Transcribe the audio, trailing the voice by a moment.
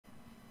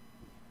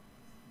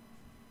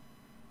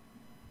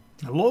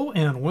Hello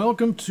and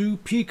welcome to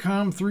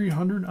PCOM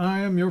 300.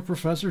 I am your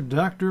professor,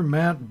 Dr.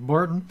 Matt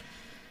Barton.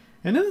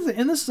 And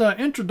in this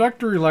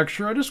introductory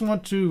lecture, I just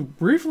want to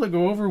briefly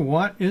go over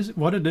what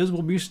it is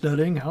we'll be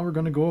studying, how we're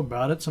going to go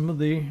about it, some of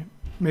the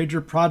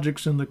major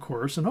projects in the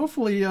course, and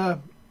hopefully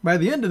by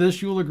the end of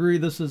this, you'll agree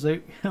this is a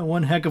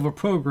one heck of a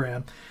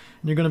program,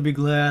 and you're going to be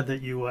glad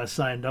that you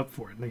signed up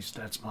for it. At least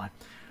that's my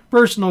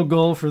personal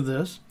goal for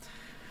this.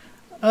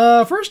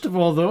 First of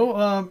all,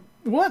 though,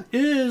 what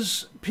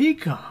is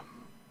PCOM?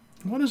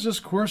 What is this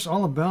course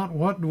all about?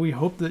 What do we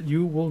hope that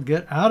you will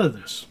get out of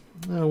this?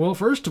 Well,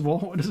 first of all,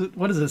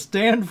 what does it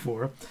stand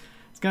for?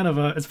 It's kind of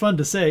it's fun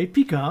to say,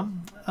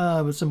 PCOM,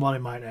 but somebody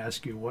might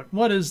ask you,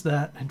 what is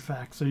that, in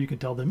fact? So you can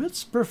tell them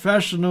it's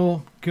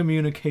professional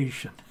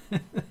communication.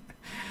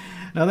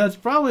 Now, that's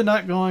probably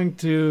not going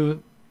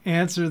to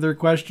answer their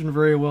question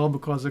very well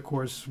because, of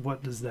course,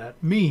 what does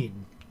that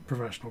mean,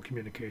 professional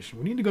communication?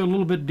 We need to go a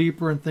little bit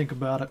deeper and think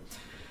about it.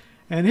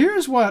 And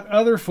here's what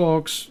other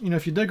folks,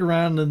 if you dig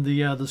around in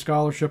the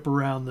scholarship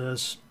around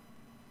this,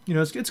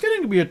 it's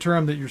getting to be a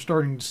term that you're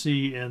starting to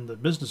see in the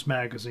business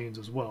magazines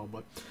as well.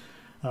 But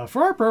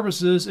for our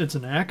purposes, it's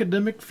an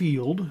academic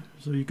field.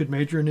 So you could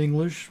major in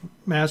English,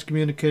 mass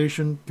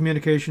communication,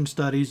 communication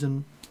studies,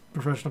 and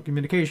professional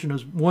communication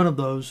is one of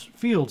those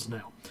fields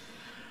now.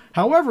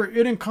 However,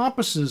 it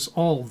encompasses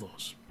all of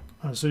those.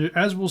 So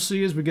as we'll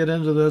see as we get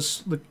into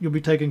this, you'll be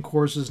taking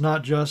courses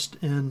not just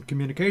in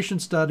communication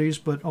studies,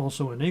 but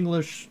also in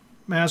English,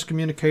 mass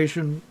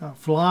communication,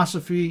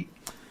 philosophy,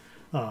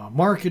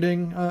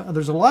 marketing.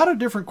 There's a lot of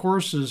different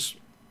courses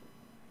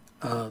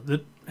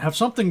that have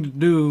something to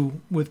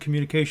do with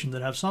communication,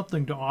 that have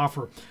something to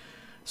offer.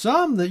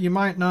 Some that you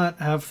might not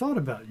have thought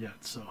about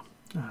yet. So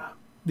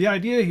the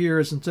idea here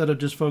is, instead of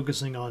just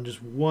focusing on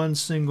just one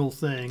single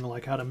thing,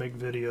 like how to make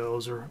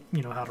videos or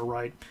how to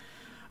write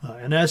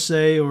an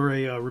essay or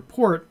a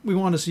report, we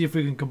want to see if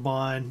we can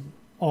combine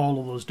all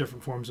of those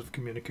different forms of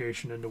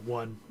communication into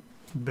one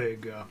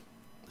big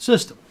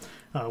system,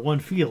 one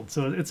field.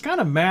 So it's kind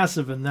of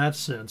massive in that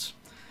sense.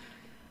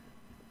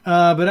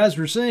 But as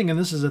we're seeing, and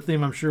this is a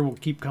theme I'm sure will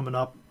keep coming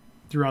up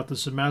throughout the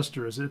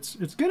semester, is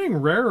it's getting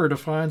rarer to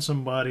find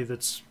somebody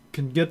that's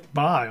can get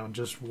by on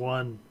just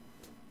one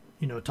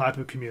type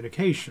of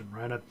communication,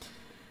 right?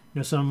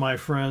 Some of my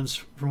friends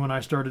from when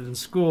I started in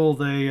school,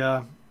 they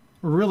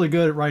were really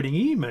good at writing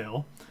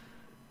email.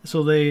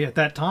 So at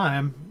that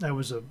time, that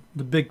was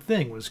the big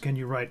thing was, can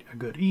you write a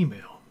good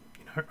email?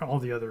 All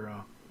the other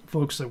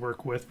folks I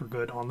work with were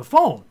good on the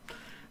phone.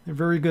 They're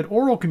very good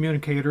oral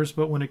communicators,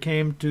 but when it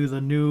came to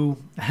the new,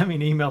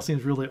 email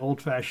seems really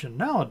old-fashioned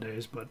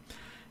nowadays, but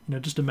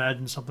just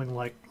imagine something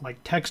like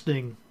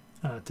texting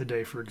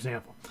today, for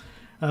example.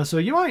 So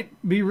you might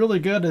be really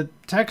good at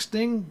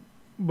texting,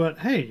 but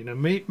hey,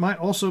 might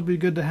also be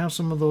good to have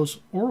some of those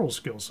oral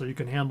skills, so you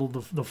can handle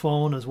the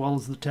phone as well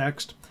as the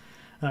text,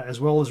 as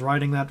well as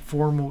writing that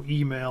formal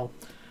email.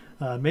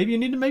 Maybe you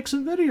need to make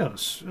some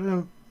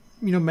videos.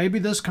 Maybe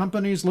this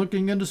company is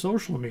looking into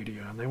social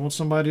media and they want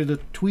somebody to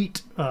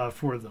tweet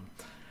for them.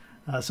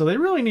 So they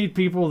really need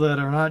people that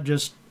are not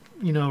just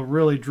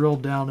really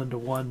drilled down into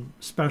one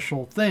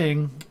special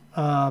thing,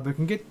 but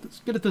can get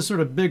at this sort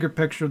of bigger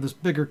picture, this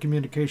bigger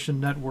communication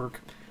network.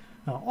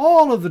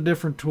 All of the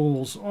different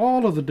tools,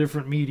 all of the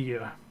different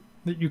media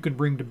that you can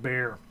bring to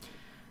bear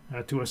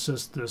to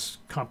assist this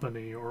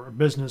company or a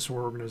business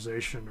or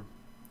organization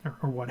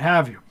or what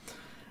have you.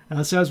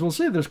 So as we'll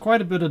see, there's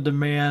quite a bit of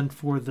demand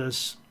for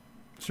this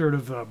sort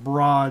of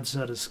broad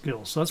set of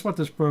skills. So that's what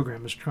this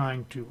program is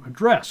trying to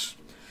address.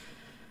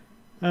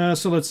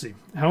 So let's see.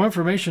 How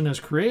information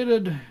is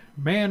created,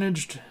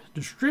 managed,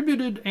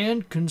 distributed,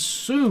 and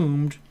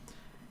consumed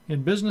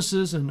in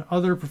businesses and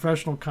other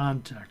professional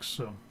contexts.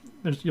 So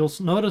you'll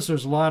notice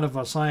there's a lot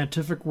of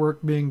scientific work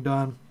being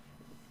done.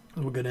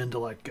 We'll get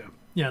into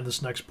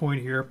this next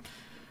point here.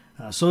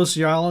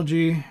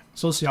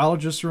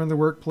 Sociologists are in the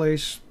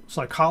workplace.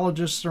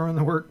 Psychologists are in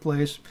the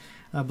workplace.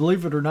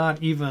 Believe it or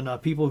not, even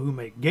people who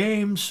make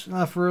games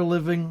for a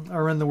living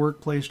are in the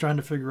workplace, trying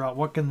to figure out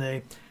what can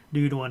they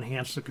do to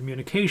enhance the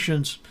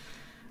communications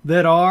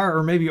that are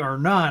or maybe are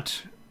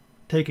not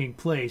taking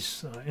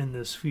place in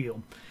this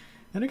field.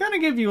 And to kind of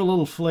give you a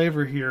little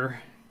flavor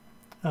here,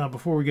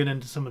 before we get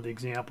into some of the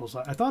examples,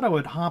 I thought I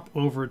would hop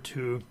over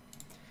to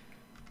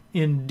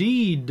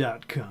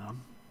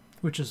Indeed.com,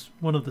 which is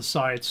one of the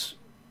sites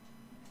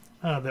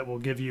that will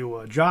give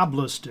you job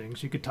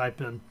listings. You could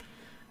type in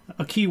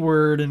a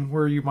keyword and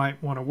where you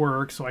might want to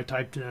work. So I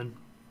typed in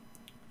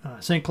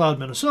St. Cloud,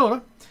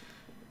 Minnesota,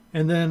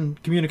 and then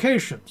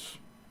communications.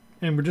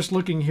 And we're just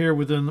looking here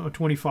within a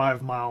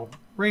 25-mile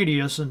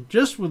radius. And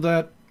just with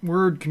that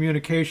word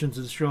communications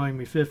is showing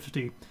me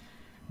 50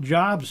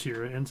 jobs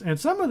here, and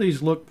some of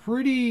these look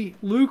pretty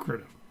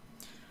lucrative.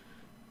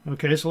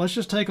 Okay, so let's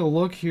just take a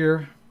look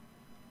here,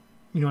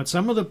 at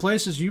some of the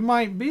places you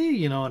might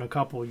be, in a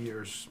couple of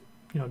years,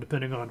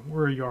 depending on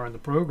where you are in the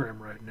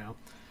program right now.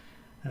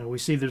 We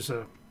see there's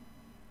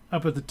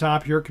up at the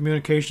top here,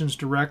 communications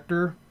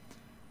director,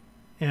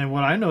 and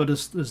what I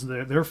noticed is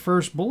their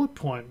first bullet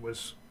point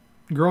was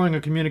growing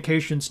a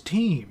communications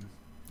team,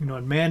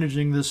 and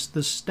managing this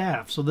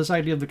staff. So this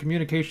idea of the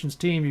communications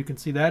team, you can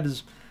see that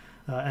is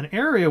an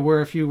area where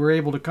if you were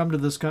able to come to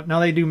this now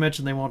they do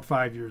mention they want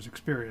 5 years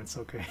experience,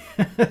 okay.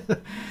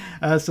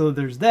 So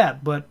there's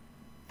that. But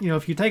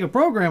if you take a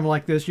program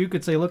like this, you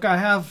could say, look,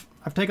 I've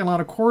taken a lot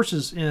of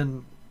courses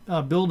in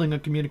building a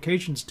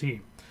communications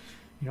team.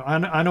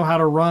 I know how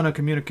to run a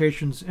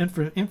communications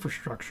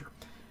infrastructure.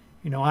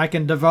 I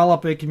can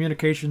develop a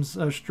communications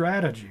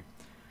strategy.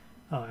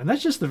 And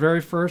that's just the very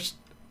first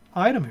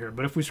item here.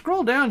 But if we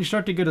scroll down, you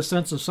start to get a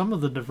sense of some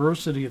of the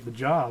diversity of the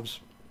jobs.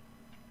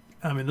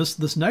 I mean,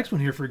 this next one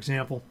here, for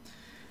example,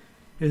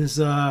 is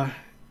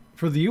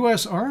for the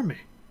U.S. Army.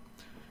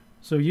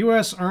 So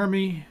U.S.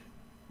 Army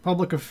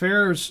Public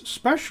Affairs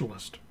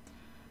Specialist.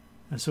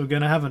 And so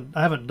again, I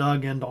haven't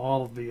dug into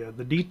all of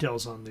the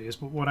details on these,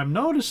 but what I'm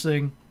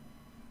noticing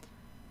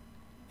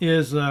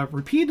is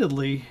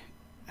repeatedly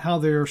how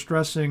they're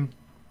stressing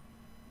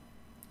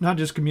not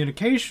just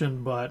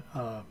communication, but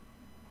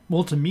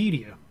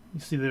multimedia. You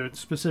see there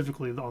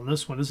specifically on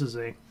this one, this is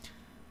a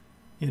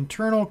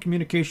internal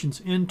communications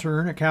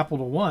intern, a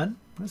capital 1.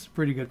 That's a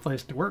pretty good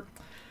place to work.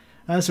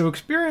 So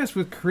experience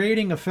with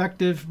creating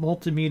effective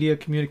multimedia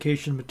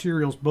communication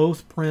materials,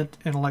 both print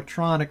and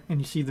electronic. And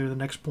you see there the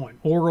next point,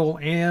 oral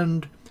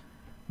and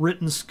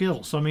written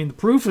skills. So I mean, the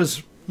proof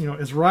is,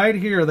 is right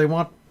here. They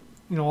want,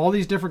 all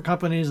these different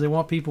companies, they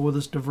want people with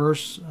this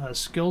diverse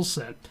skill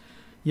set.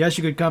 Yes,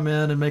 you could come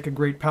in and make a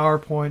great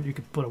PowerPoint. You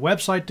could put a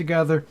website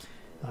together.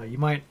 You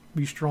might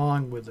be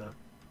strong with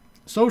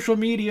social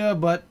media,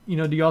 but do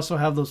you also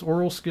have those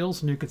oral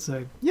skills? And you could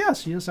say,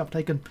 yes, I've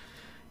taken,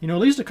 at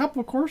least a couple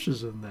of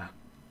courses in that.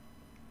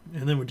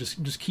 And then we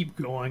just keep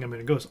going. I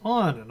mean, it goes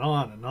on and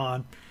on and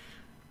on.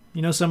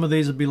 Some of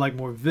these would be like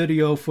more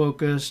video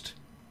focused,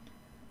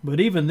 but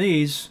even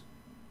this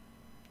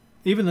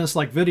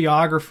like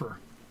videographer.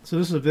 So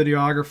this is a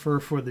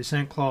videographer for the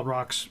St. Cloud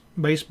Rocks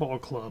Baseball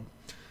Club.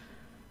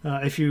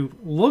 If you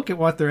look at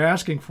what they're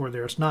asking for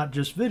there, it's not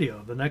just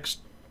video. The next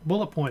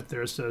bullet point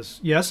there says,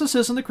 yes,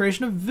 assist in the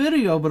creation of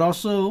video, but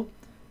also,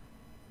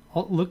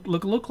 look a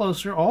little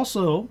closer,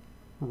 also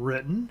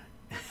written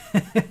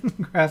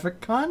and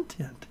graphic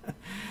content.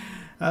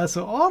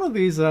 So all of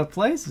these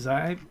places,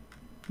 I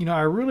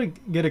really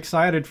get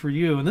excited for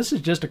you. And this is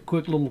just a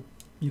quick little,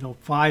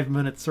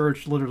 5-minute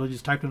search, literally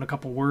just typed in a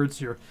couple words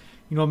here.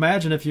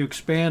 Imagine if you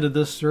expanded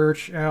this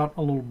search out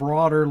a little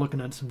broader, looking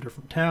at some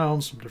different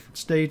towns, some different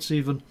states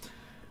even.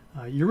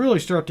 You really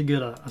start to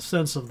get a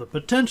sense of the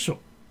potential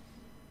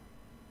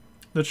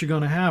that you're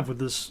going to have with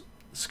this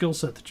skill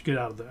set that you get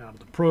out of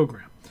the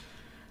program.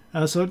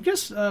 So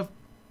just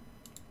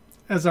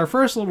as our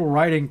first little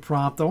writing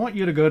prompt, I want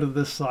you to go to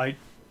this site,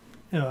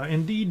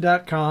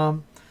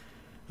 Indeed.com,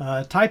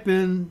 type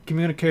in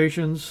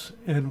communications,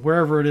 and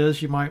wherever it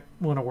is you might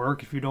want to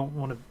work. If you don't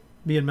want to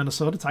be in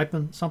Minnesota, type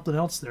in something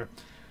else there.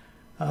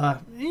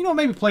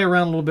 Maybe play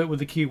around a little bit with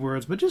the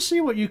keywords, but just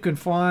see what you can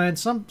find.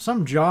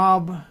 Some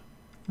job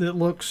that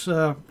looks,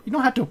 you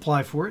don't have to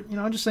apply for it.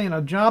 I'm just saying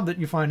a job that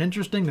you find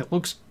interesting, that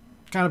looks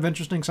kind of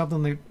interesting,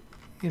 something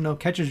that,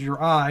 catches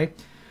your eye.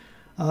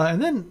 And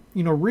then,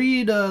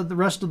 read the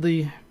rest of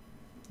the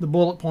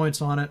bullet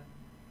points on it.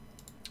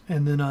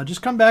 And then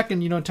just come back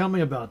and, tell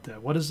me about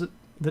that. What is it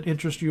that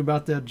interests you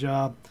about that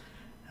job?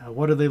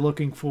 What are they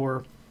looking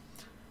for?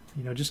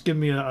 Just give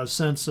me a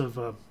sense of,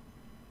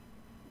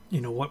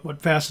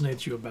 what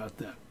fascinates you about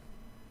that.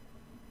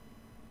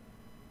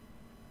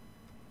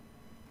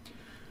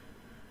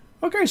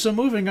 Okay, so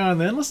moving on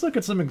then, let's look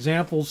at some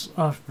examples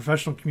of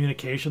professional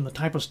communication, the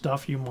type of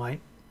stuff you might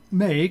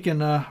make.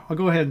 And I'll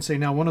go ahead and say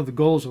now one of the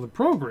goals of the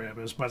program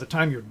is by the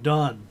time you're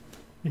done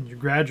and you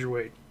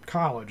graduate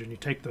college and you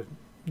take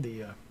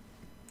the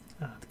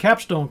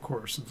capstone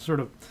course, the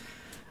sort of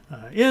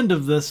end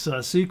of this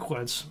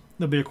sequence,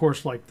 there'll be a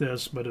course like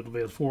this, but it'll be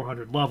at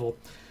 400 level.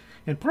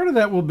 And part of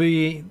that will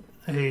be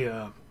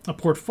a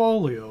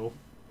portfolio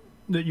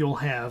that you'll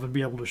have and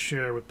be able to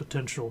share with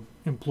potential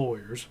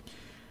employers,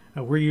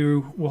 where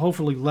you will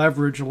hopefully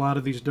leverage a lot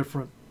of these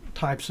different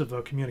types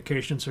of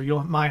communication. So you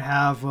might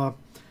have a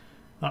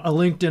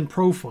LinkedIn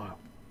profile.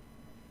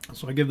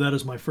 So I give that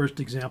as my first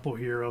example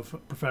here of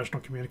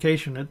professional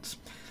communication.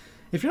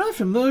 If you're not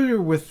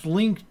familiar with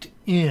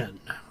LinkedIn,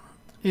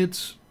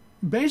 it's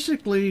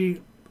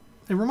basically,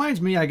 it reminds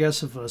me, I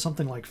guess, of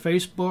something like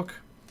Facebook,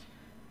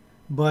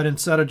 but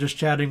instead of just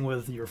chatting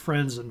with your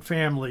friends and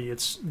family,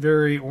 it's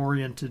very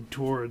oriented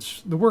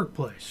towards the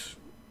workplace,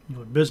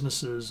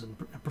 businesses and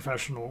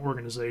professional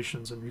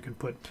organizations. And you can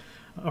put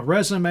a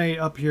resume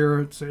up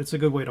here. It's a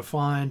good way to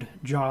find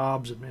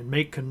jobs and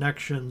make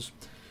connections.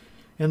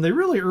 And they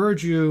really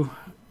urge you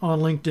on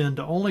LinkedIn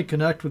to only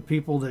connect with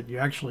people that you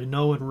actually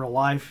know in real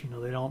life.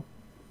 They don't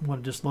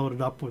want to just load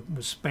it up with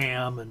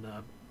spam and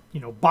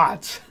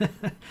bots,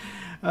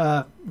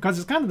 because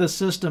it's kind of this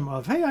system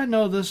of, hey, I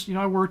know this,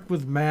 I worked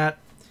with Matt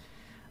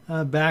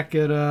back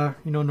at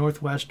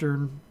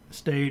Northwestern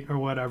State or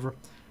whatever,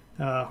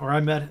 or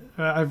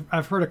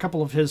I've heard a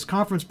couple of his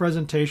conference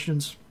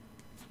presentations,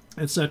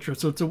 etc.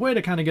 So it's a way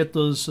to kind of get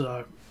those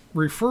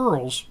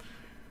referrals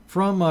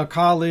from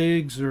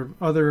colleagues or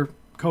other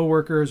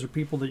coworkers or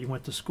people that you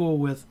went to school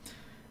with.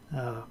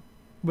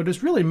 But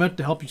it's really meant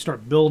to help you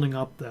start building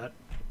up that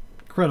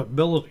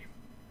credibility,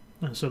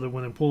 so that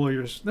when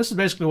employers, this is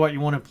basically what you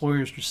want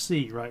employers to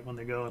see, right, when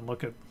they go and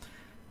look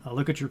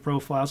at your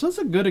profile. So it's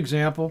a good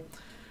example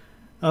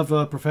of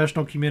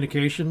professional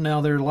communication. Now,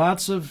 there are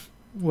lots of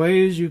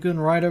ways you can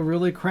write a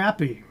really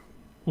crappy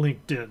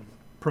LinkedIn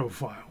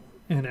profile,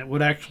 and it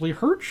would actually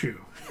hurt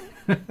you.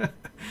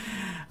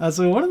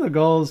 So one of the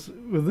goals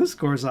with this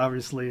course,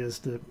 obviously, is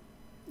to,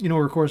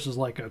 or courses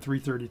like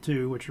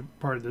 332, which are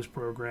part of this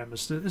program,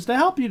 is to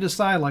help you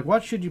decide, like,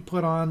 what should you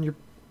put on your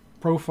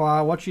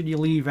profile, what should you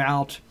leave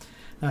out,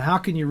 how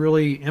can you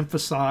really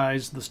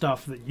emphasize the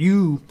stuff that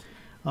you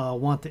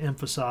want to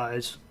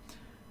emphasize.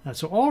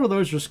 So all of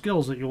those are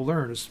skills that you'll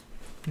learn as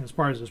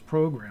part of this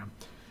program.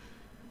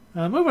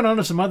 Moving on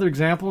to some other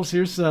examples.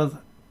 Here's I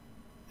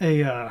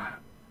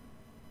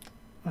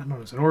don't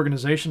know, it's an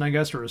organization, I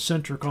guess, or a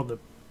center called the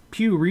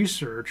Pew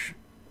Research.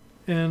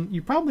 And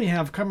you probably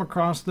have come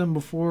across them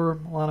before.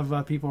 A lot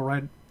of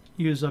people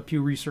use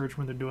Pew Research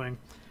when they're doing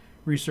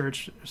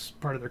research as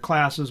part of their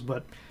classes.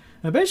 But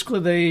basically,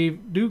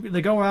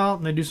 they go out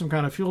and they do some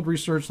kind of field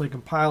research. They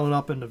compile it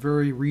up into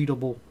very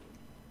readable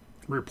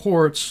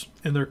reports,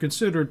 and they're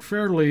considered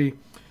fairly,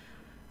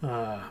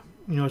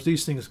 as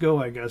these things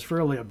go, I guess,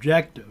 fairly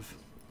objective.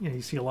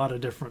 You see a lot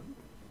of different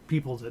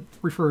people that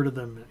refer to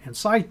them and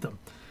cite them.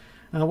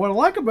 What I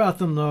like about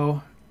them,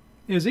 though,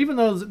 is even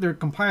though they're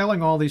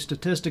compiling all these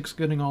statistics,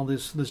 getting all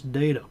this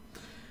data,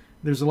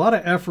 there's a lot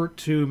of effort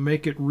to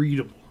make it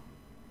readable.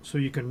 So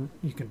you can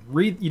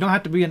read. You don't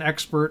have to be an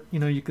expert.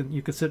 You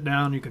can sit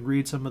down. You can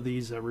read some of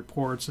these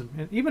reports,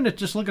 and even at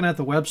just looking at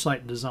the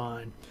website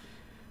design,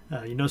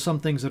 some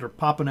things that are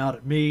popping out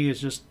at me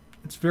is just,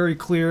 it's very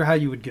clear how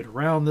you would get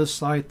around this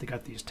site. They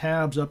got these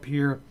tabs up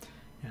here,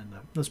 and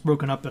that's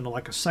broken up into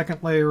like a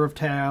second layer of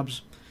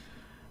tabs.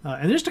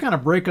 And just to kind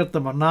of break up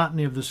the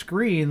monotony of the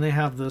screen, they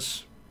have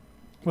this,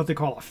 what they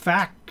call a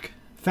fact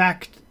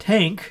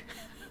tank.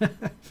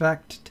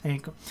 Fact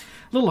tank. A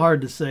little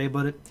hard to say,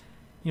 but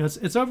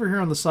it's over here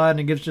on the side, and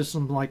it gives just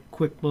some like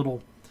quick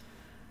little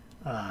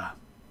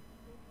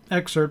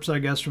excerpts, I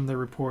guess, from their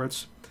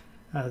reports.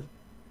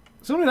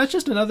 So anyway, that's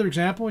just another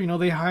example.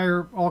 They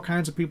hire all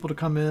kinds of people to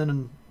come in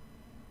and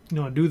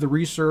do the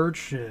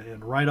research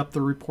and write up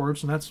the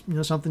reports, and that's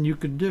something you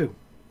could do.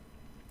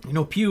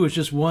 Pew is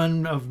just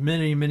one of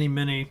many, many,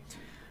 many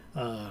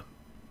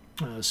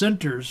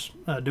centers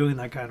doing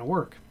that kind of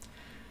work.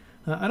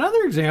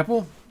 Another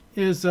example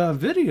is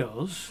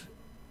videos,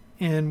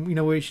 and we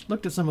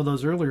looked at some of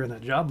those earlier in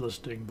that job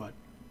listing, but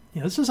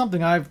this is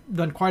something I've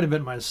done quite a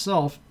bit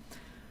myself.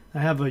 I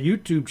have a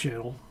YouTube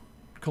channel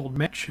called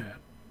MacChat,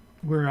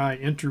 where I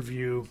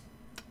interview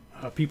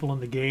people in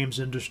the games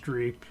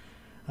industry,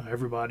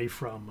 everybody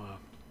from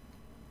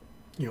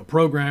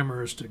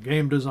programmers to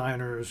game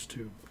designers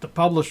to the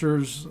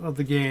publishers of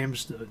the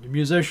games, to the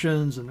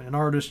musicians and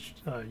artists,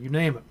 you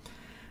name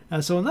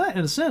it. So in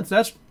a sense,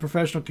 that's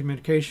professional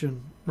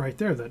communication right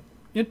there, that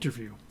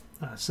interview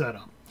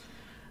setup.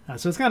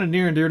 So it's kind of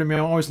near and dear to me.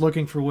 I'm always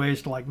looking for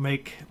ways to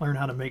learn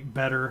how to make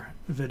better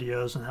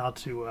videos and how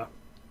to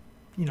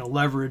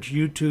leverage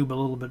YouTube a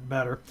little bit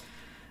better.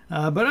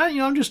 But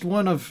I'm just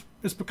one of,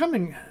 it's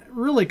becoming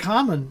really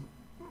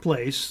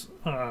commonplace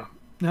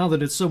now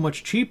that it's so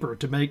much cheaper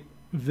to make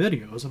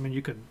videos. I mean,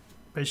 you can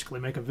basically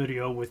make a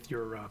video with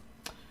your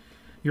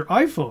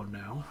iPhone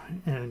now,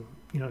 and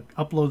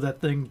upload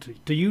that thing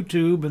to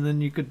YouTube, and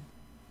then you could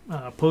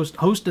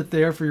host it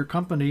there for your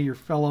company, your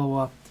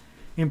fellow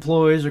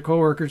employees or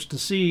coworkers to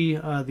see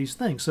these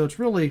things. So it's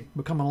really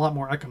becoming a lot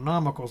more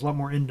economical. It's a lot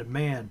more in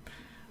demand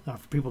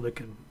for people that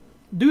can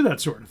do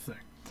that sort of thing.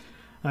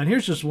 And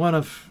here's just one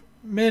of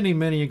many,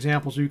 many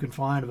examples you can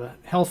find of a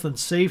health and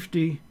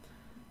safety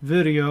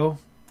video.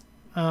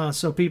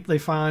 So people, they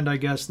find, I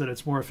guess, that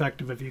it's more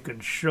effective if you can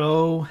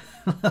show,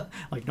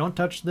 like, don't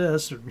touch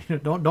this, or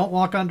don't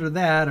walk under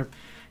that, or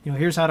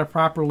here's how to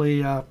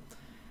properly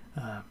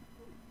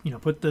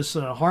put this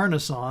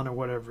harness on, or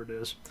whatever it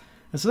is.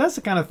 And so that's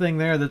the kind of thing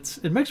there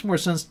it makes more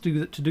sense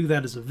to do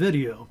that as a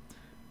video,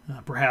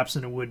 perhaps,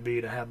 than it would be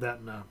to have that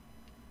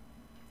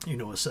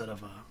in a set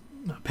of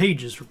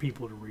pages for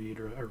people to read,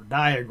 or a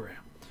diagram.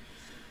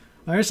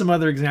 Here's some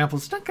other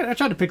examples. I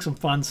tried to pick some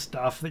fun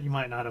stuff that you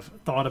might not have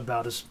thought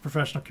about as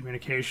professional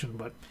communication,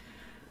 but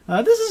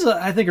this is,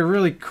 I think, a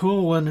really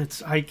cool one.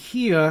 It's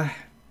IKEA.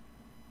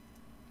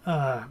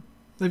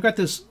 They've got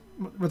this,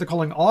 what they're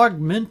calling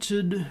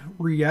augmented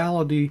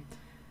reality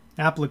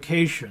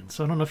application.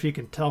 So I don't know if you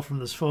can tell from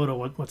this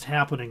photo what's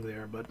happening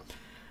there, but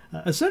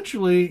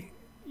essentially,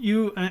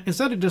 you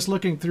instead of just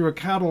looking through a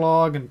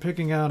catalog and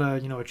picking out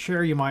a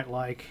chair you might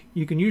like,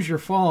 you can use your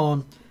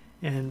phone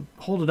and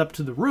hold it up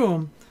to the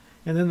room,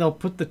 and then they'll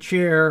put the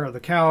chair or the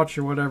couch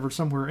or whatever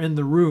somewhere in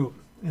the room,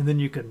 and then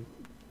you can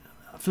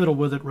fiddle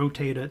with it,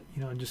 rotate it,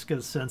 and just get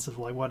a sense of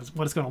like what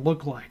it's going to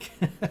look like.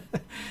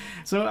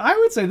 So I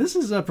would say this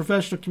is a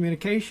professional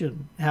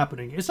communication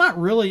happening. It's not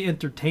really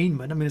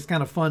entertainment. I mean, it's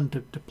kind of fun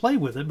to play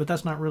with it, but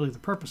that's not really the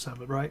purpose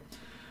of it, right?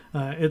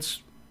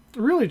 It's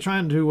really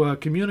trying to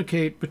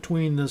communicate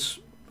between this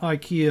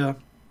IKEA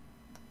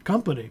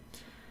company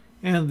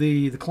and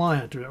the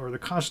client or the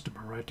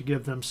customer, right? To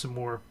give them some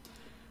more,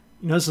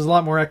 this is a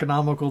lot more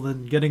economical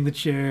than getting the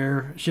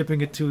chair,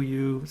 shipping it to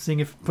you,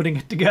 putting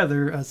it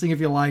together, seeing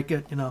if you like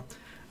it.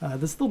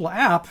 This little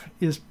app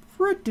is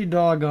pretty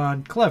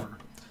doggone clever,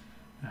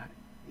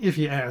 if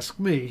you ask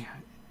me.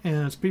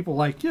 And it's people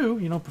like you,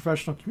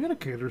 professional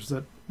communicators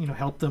that,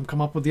 help them come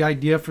up with the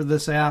idea for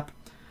this app,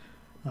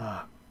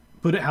 how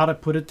to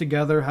put it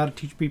together, how to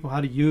teach people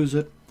how to use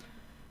it.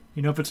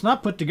 If it's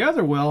not put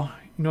together well,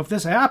 if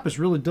this app is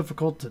really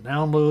difficult to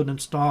download and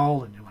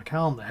install, and you're like,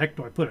 how in the heck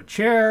do I put a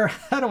chair?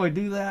 How do I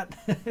do that?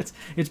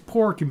 It's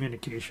poor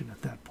communication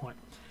at that point.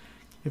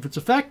 If it's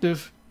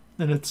effective,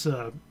 then it's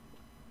at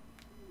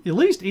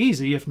least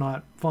easy, if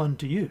not fun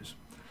to use.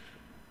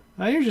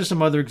 Here's just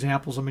some other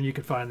examples. I mean, you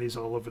can find these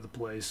all over the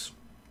place.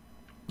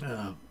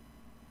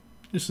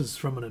 This is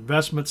from an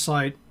investment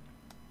site,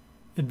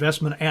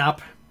 investment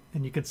app,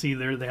 and you can see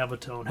there they have a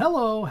tone.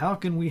 Hello, how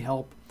can we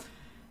help?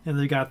 And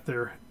they got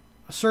their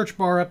search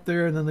bar up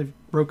there, and then they've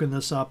broken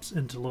this up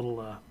into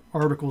little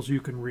articles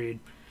you can read.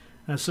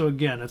 So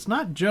again, it's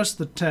not just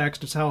the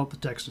text, it's how the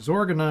text is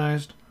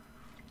organized.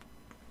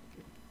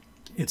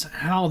 It's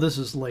how this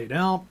is laid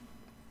out.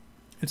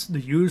 It's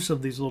the use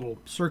of these little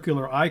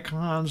circular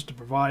icons to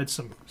provide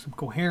some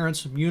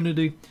coherence, some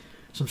unity,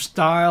 some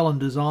style and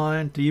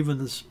design to even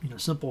this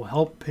simple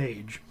help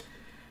page.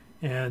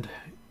 And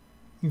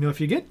if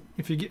you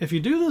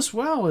do this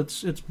well,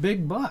 it's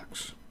big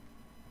bucks.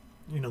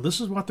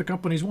 This is what the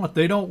companies want.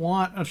 They don't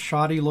want a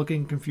shoddy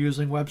looking,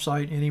 confusing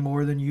website any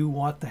more than you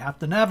want to have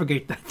to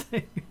navigate that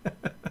thing.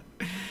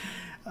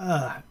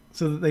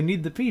 So they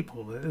need the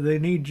people. They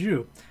need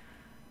you.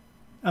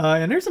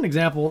 And here's an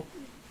example.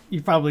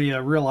 You probably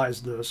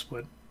realize this,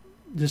 but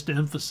just to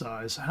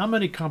emphasize, how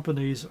many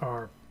companies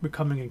are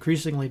becoming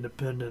increasingly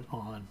dependent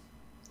on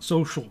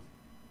social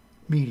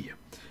media.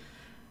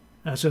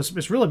 So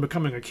it's really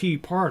becoming a key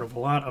part of a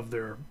lot of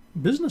their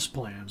business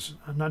plans,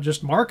 not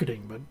just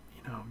marketing, but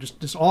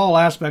just all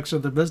aspects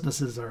of the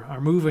businesses are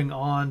moving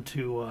on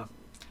to,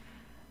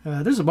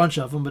 there's a bunch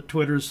of them, but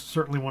Twitter's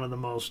certainly one of the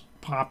most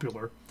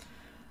popular.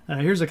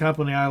 Here's a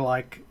company I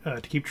like to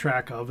keep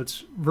track of.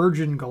 It's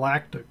Virgin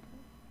Galactic.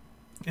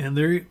 And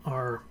they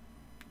are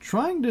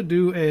trying to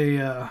do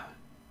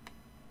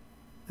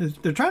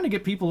they're trying to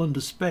get people into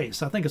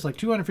space. I think it's like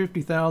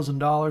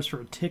 $250,000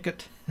 for a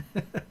ticket.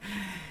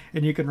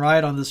 And you can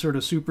ride on this sort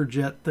of super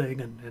jet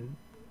thing and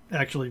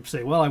actually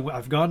say, well,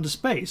 I've gone to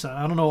space.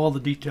 I don't know all the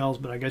details,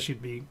 but I guess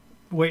you'd be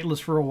weightless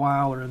for a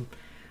while or in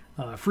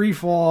free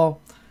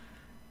fall.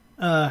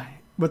 But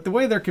the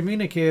way they're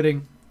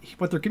communicating,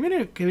 what they're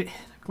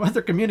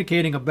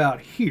communicating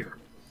about here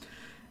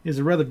is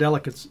a rather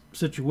delicate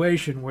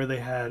situation where they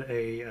had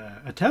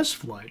a test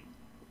flight.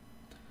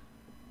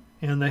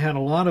 And they had a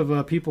lot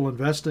of people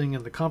investing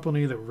in the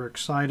company that were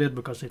excited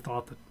because they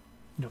thought that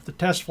if the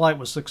test flight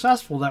was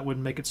successful, that would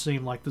make it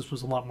seem like this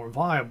was a lot more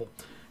viable.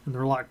 And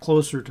they're a lot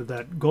closer to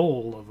that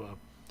goal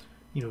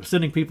of,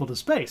 sending people to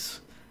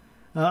space.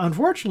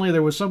 Unfortunately,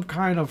 there was some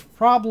kind of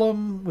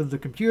problem with the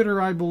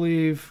computer, I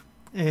believe,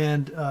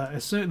 and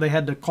as soon they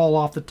had to call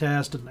off the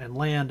test and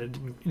land.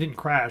 It didn't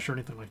crash or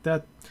anything like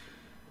that.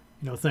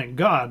 Thank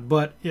God.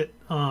 But it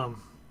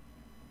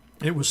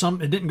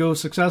didn't go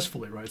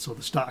successfully, right? So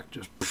the stock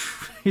just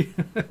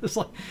it's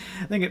like,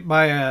 I think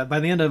by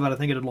the end of it, I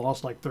think it had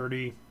lost like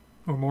 30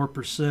 or more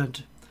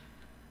 %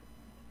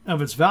 of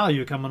its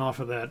value coming off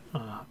of that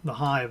the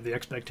high of the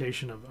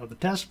expectation of the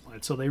test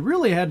flight. So they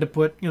really had to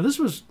put, this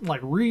was like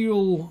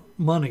real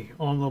money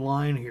on the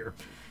line here.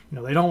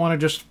 They don't want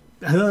to just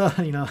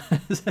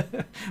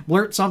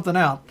blurt something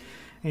out.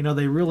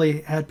 They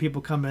really had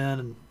people come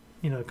in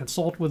and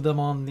consult with them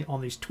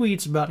on these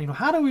tweets about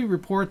how do we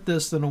report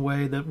this in a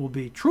way that will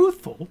be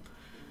truthful.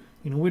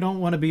 We don't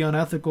want to be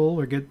unethical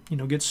or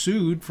get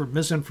sued for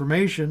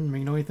misinformation,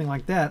 anything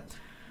like that.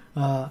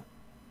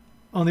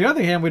 On the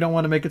other hand, we don't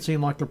want to make it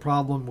seem like the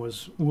problem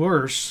was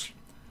worse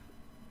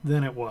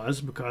than it was,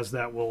 because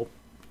that will,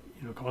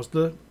 cause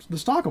the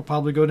stock will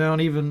probably go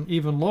down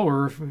even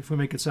lower if we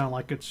make it sound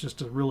like it's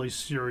just a really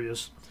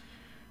serious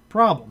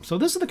problem. So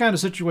this is the kind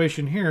of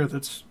situation here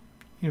that's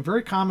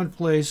very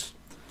commonplace,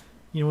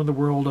 in the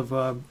world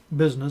of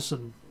business,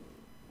 and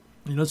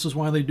this is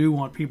why they do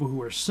want people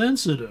who are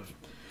sensitive.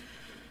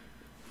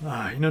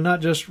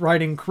 Not just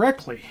writing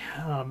correctly,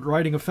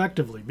 writing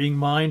effectively, being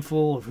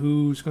mindful of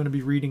who's going to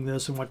be reading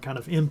this and what kind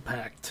of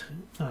impact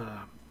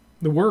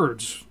the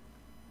words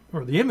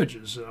or the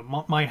images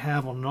might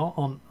have on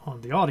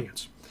the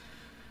audience.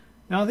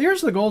 Now,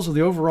 here's the goals of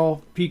the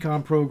overall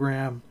PCOM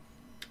program.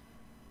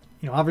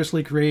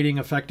 Obviously creating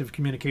effective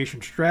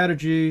communication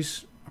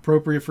strategies,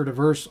 appropriate for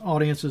diverse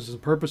audiences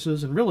and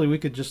purposes. And really, we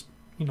could just,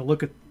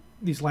 look at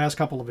these last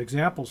couple of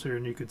examples here,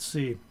 and you could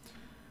see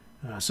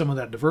some of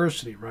that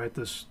diversity, right?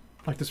 This,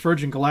 like this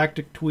Virgin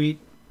Galactic tweet,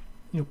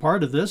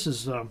 part of this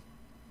is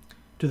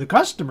to the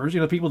customers,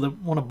 people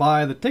that want to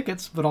buy the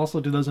tickets, but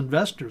also to those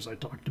investors I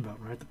talked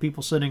about, right? The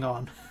people sitting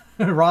on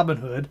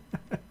Robinhood.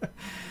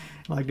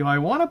 Like, do I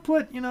want to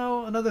put,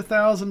 another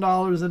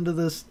 $1,000 into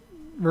this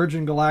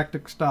Virgin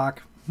Galactic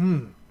stock?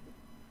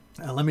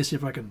 Let me see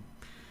if I can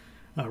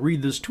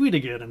read this tweet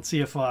again and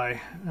see if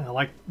I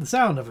like the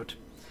sound of it.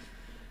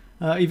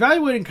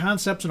 Evaluating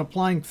concepts and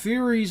applying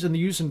theories in the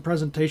use and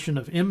presentation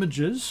of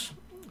images,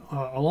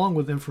 along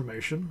with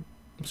information.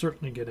 I'll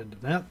certainly get into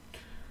that.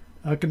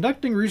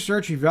 Conducting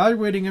research,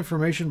 evaluating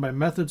information by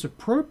methods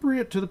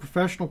appropriate to the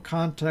professional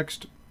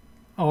context,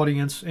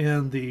 audience,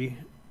 and the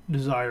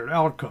desired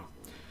outcome.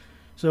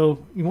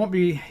 So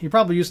you're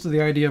probably used to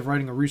the idea of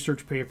writing a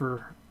research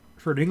paper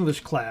for an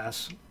English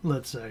class,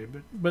 let's say,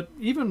 but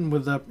even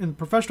with in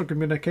professional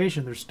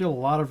communication, there's still a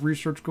lot of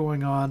research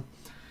going on.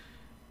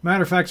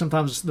 Matter of fact,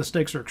 sometimes the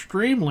stakes are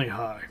extremely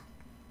high.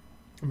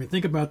 I mean,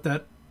 think about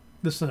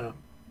this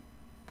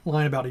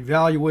line about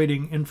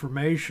evaluating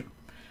information.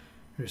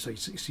 So you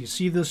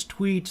see this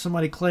tweet,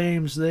 somebody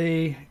claims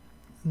they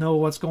know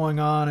what's going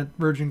on at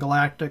Virgin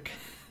Galactic,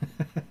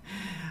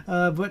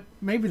 but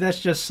maybe that's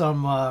just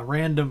some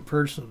random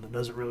person that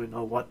doesn't really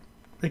know what.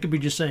 They could be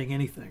just saying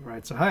anything,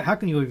 right? So how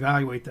can you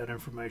evaluate that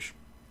information?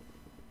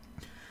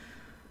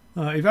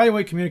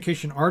 Evaluate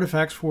communication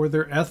artifacts for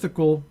their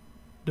ethical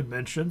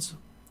dimensions.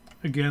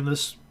 Again,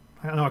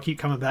 I know I keep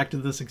coming back to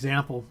this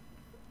example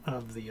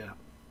of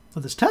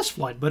this test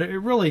flight, but it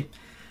really,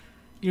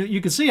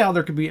 you can see how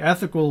there could be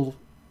ethical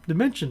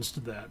dimensions to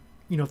that.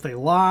 If they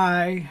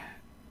lie,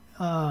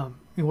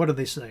 what are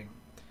they saying?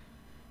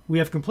 We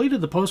have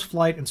completed the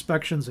post-flight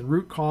inspections and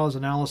root cause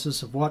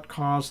analysis of what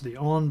caused the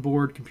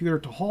onboard computer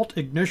to halt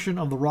ignition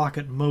of the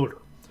rocket motor.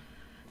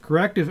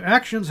 Corrective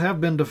actions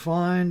have been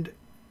defined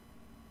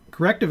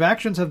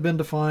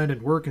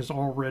and work is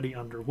already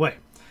underway.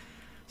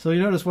 So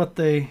you notice what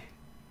they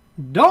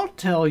don't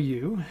tell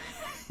you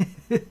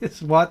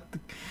is what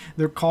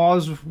their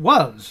cause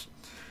was.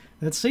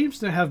 That seems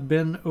to have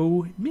been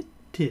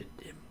omitted.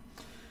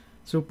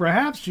 So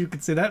perhaps you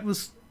could say that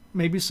was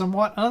maybe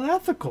somewhat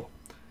unethical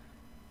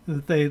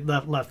that they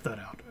left that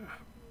out.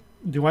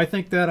 Do I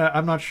think that?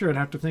 I'm not sure. I'd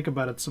have to think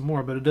about it some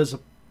more, but it is a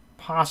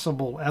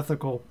possible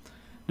ethical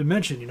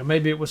dimension.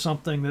 Maybe it was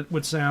something that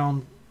would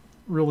sound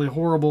really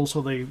horrible,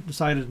 so they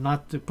decided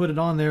not to put it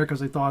on there because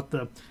they thought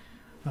the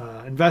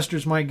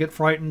investors might get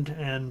frightened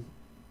and,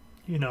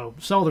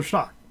 sell their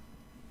stock.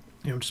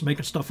 Just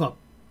making stuff up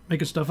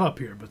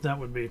here. But that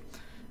would be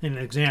an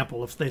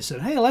example if they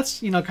said, hey, let's,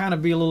 kind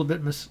of be a little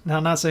bit now,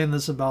 I'm not saying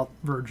this about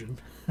Virgin.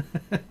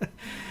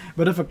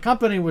 But if a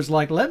company was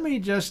like, let me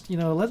just,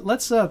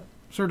 let's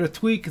sort of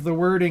tweak the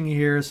wording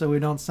here so we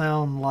don't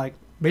sound like,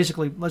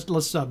 basically,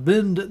 let's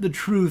bend the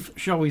truth,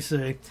 shall we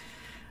say,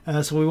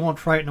 so we won't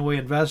frighten away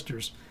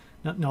investors.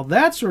 Now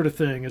that sort of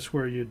thing is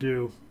where you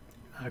do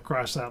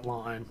cross that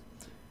line,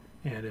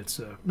 and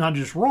it's not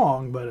just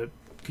wrong, but it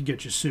could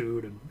get you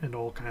sued and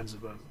all kinds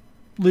of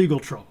legal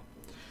trouble.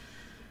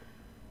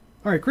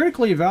 All right,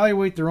 critically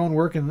evaluate their own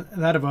work and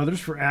that of others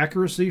for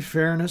accuracy,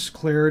 fairness,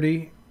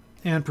 clarity,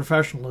 and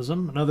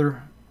professionalism.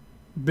 Another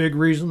big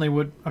reason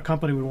a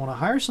company would want to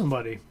hire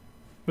somebody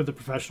with a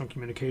professional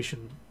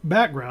communication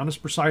background is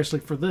precisely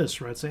for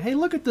this, right? Say, hey,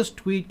 look at this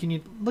tweet. Can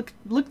you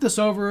look this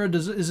over?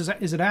 Is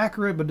it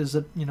accurate? But is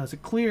it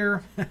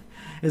clear?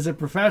 Is it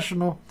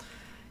professional?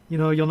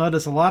 You'll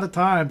notice a lot of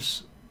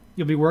times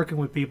you'll be working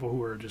with people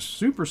who are just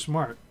super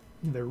smart.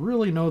 They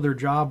really know their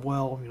job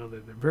well.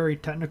 They're very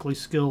technically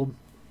skilled.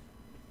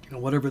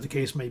 Whatever the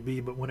case may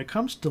be. But when it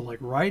comes to like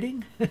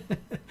writing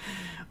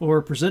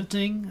or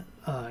presenting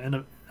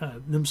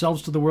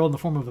themselves to the world in the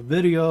form of a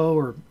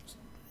video,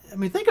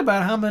 think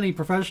about how many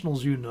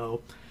professionals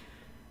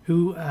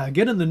who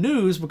get in the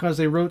news because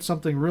they wrote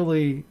something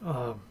really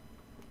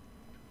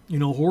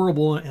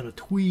horrible in a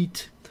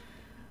tweet,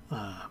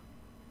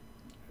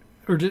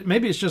 or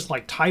maybe it's just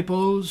like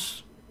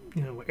typos,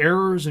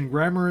 errors in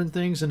grammar and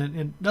things, and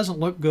it doesn't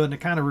look good, and it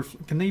kind of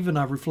can even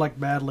reflect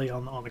badly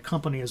on the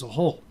company as a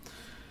whole.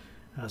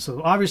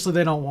 So obviously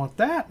they don't want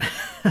that.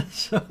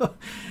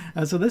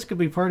 So this could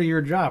be part of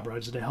your job, right?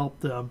 Is to help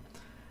them,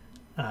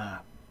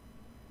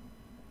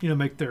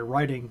 make their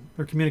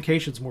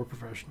communications more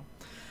professional.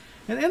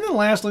 And then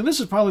lastly, this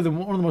is probably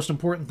one of the most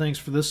important things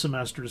for this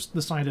semester, is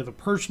this idea of the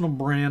personal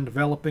brand,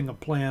 developing a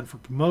plan for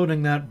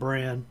promoting that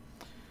brand.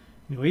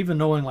 Even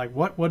knowing like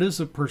what is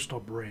a personal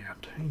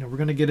brand. We're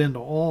going to get into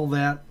all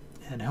that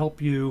and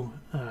help you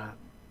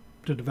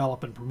to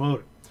develop and promote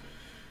it.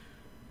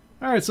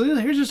 All right, so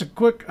here's just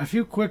a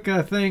few quick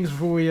things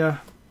before we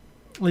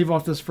leave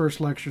off this first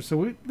lecture.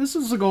 So this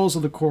is the goals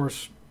of the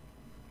course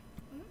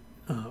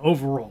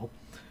overall.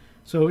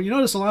 So you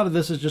notice a lot of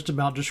this is just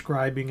about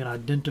describing and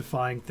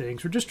identifying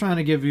things. We're just trying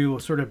to give you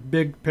a sort of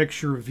big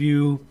picture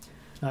view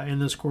in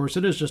this course.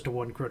 It is just a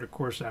one-credit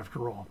course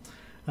after all.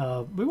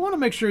 We want to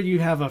make sure you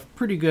have a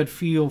pretty good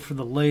feel for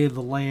the lay of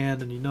the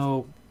land, and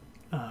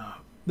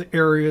the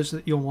areas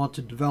that you'll want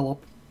to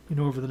develop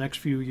over the next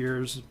few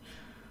years.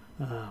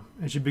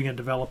 as you begin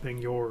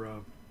developing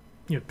your,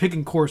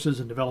 picking courses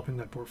and developing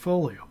that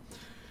portfolio.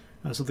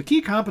 So the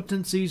key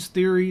competencies,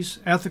 theories,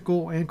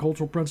 ethical and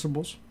cultural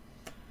principles.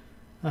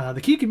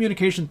 The key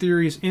communication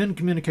theories in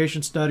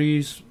communication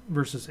studies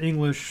versus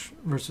English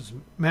versus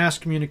mass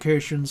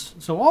communications.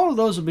 So all of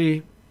those will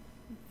be,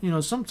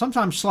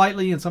 sometimes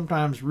slightly and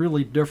sometimes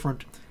really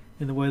different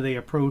in the way they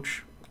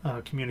approach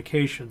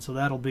communication. So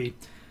that'll be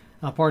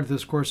a part of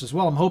this course as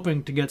well. I'm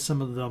hoping to get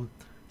some of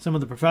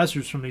the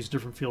professors from these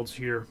different fields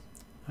here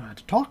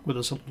to talk with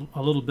us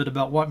a little bit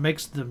about what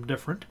makes them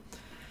different.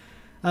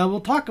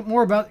 We'll talk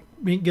more about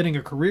getting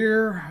a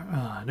career,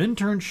 an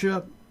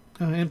internship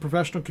in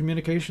professional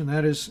communication.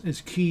 That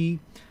is key.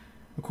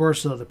 Of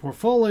course, the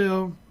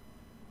portfolio,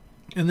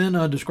 and then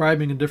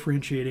describing and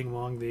differentiating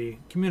among the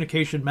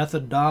communication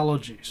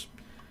methodologies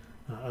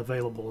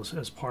available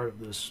as part of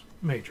this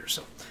major.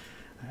 So,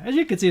 as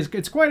you can see,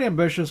 it's quite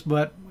ambitious,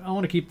 but I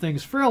want to keep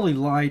things fairly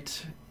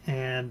light.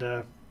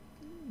 And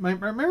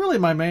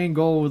my main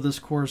goal with this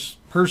course,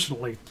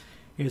 personally,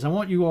 is I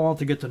want you all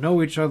to get to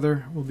know each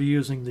other. We'll be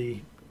using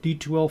the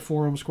D2L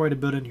forums quite a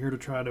bit in here to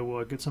try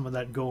to get some of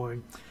that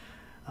going.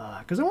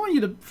 Because I want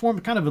you to form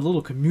kind of a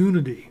little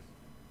community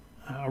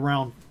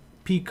around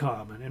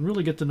PCOM and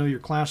really get to know your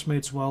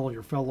classmates well,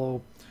 your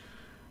fellow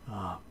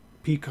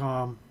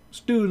PCOM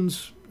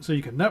students, so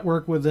you can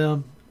network with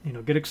them,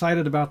 get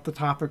excited about the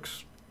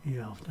topics,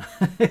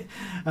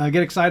 get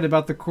excited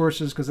about the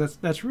courses, because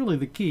that's really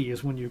the key,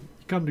 is when you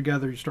come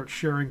together, you start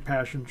sharing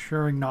passion,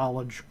 sharing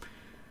knowledge,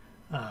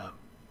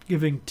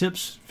 giving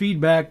tips,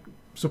 feedback,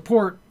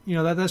 support.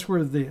 That's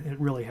where it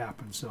really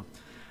happens. So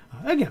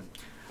again,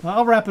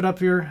 I'll wrap it up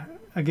here.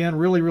 Again,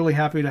 really, really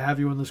happy to have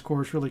you in this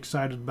course. Really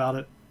excited about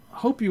it.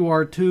 Hope you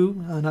are too,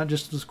 not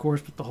just this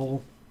course, but the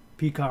whole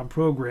PCOM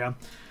program.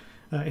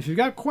 If you've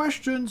got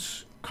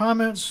questions,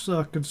 comments,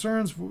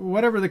 concerns,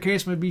 whatever the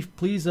case may be,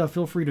 please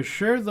feel free to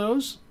share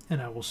those,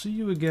 and I will see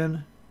you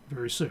again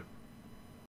very soon.